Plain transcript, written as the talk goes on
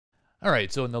All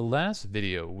right, so in the last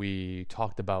video, we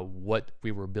talked about what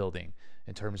we were building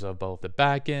in terms of both the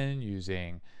backend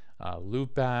using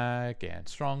LoopBack and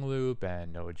StrongLoop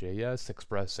and Node.js,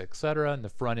 Express, etc., and the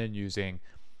front end using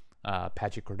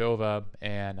Apache Cordova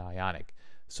and Ionic.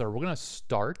 So we're going to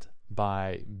start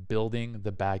by building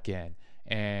the backend,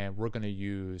 and we're going to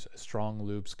use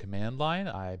StrongLoop's command line.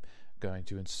 I'm going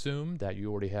to assume that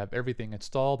you already have everything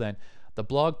installed, and the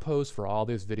blog post for all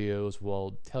these videos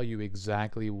will tell you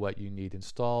exactly what you need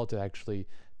installed to actually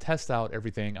test out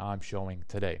everything I'm showing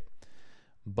today.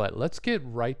 But let's get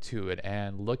right to it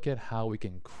and look at how we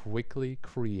can quickly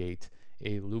create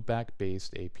a loopback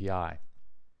based API.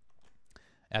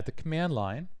 At the command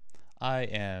line, I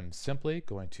am simply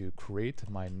going to create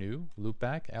my new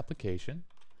loopback application,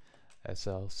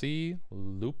 slc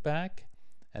loopback,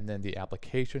 and then the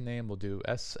application name will do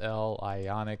SL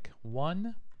Ionic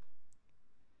 1.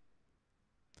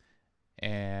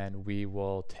 And we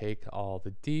will take all the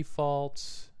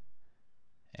defaults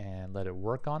and let it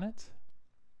work on it.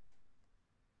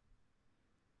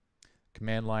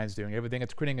 Command line is doing everything.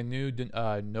 It's creating a new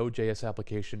Node.js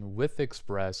application with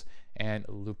Express and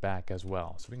Loopback as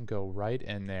well. So we can go right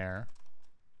in there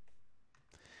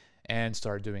and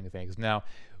start doing things. Now,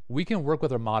 we can work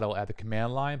with our model at the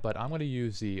command line, but I'm going to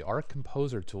use the Arc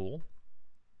Composer tool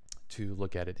to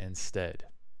look at it instead.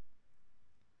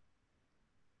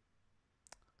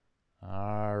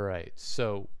 All right,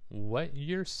 so what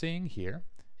you're seeing here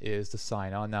is the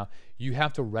sign on. Now, you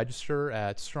have to register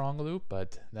at StrongLoop,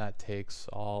 but that takes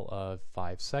all of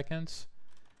 5 seconds.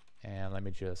 And let me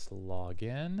just log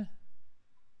in.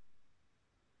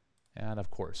 And of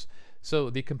course,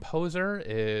 so the composer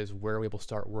is where we will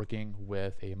start working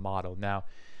with a model. Now,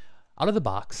 out of the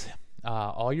box,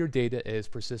 all your data is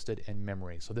persisted in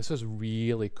memory. So this is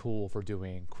really cool for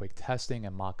doing quick testing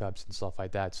and mockups and stuff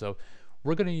like that. So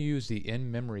we're going to use the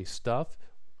in-memory stuff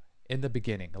in the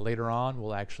beginning. Later on,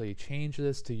 we'll actually change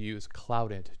this to use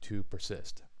Cloudant to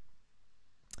persist.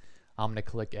 I'm going to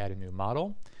click Add a New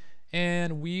Model,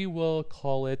 and we will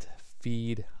call it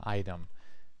Feed Item.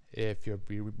 If you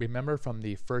remember from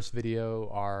the first video,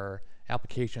 our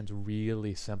application's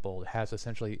really simple. It has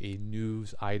essentially a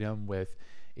news item with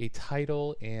a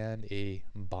title and a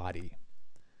body.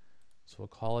 So we'll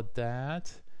call it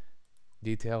that.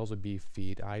 Details would be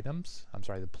feed items,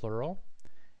 the plural.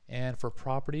 And for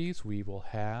properties, we will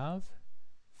have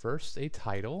first a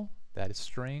title that is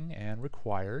string and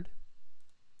required.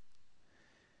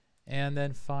 And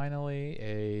then finally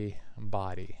a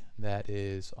body that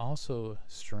is also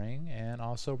string and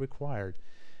also required.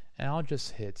 And I'll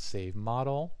just hit Save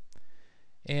Model.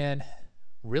 And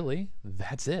really,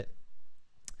 that's it.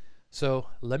 So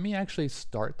let me actually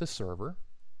start the server.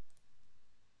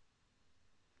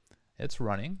 It's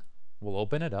running. We'll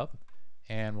open it up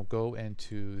and we'll go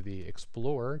into the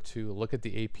Explorer to look at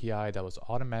the API that was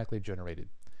automatically generated.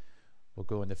 We'll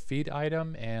go into feed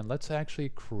item and let's actually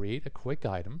create a quick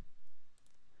item.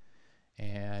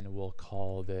 And we'll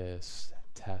call this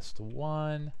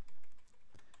test1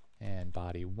 and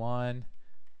body1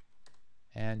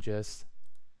 and just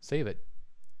save it.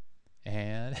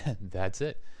 And that's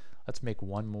it. Let's make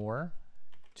one more,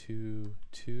 2,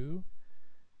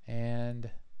 and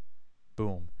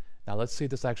boom. Now let's see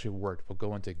if this actually worked. We'll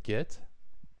go into Git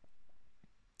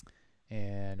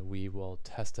and we will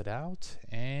test it out,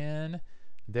 and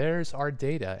there's our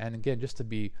data. And again, just to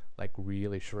be like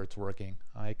really sure it's working,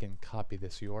 I can copy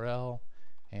this URL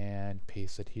and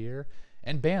paste it here,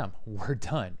 and bam, we're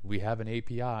done. We have an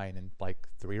API in like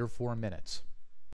 3 or 4 minutes.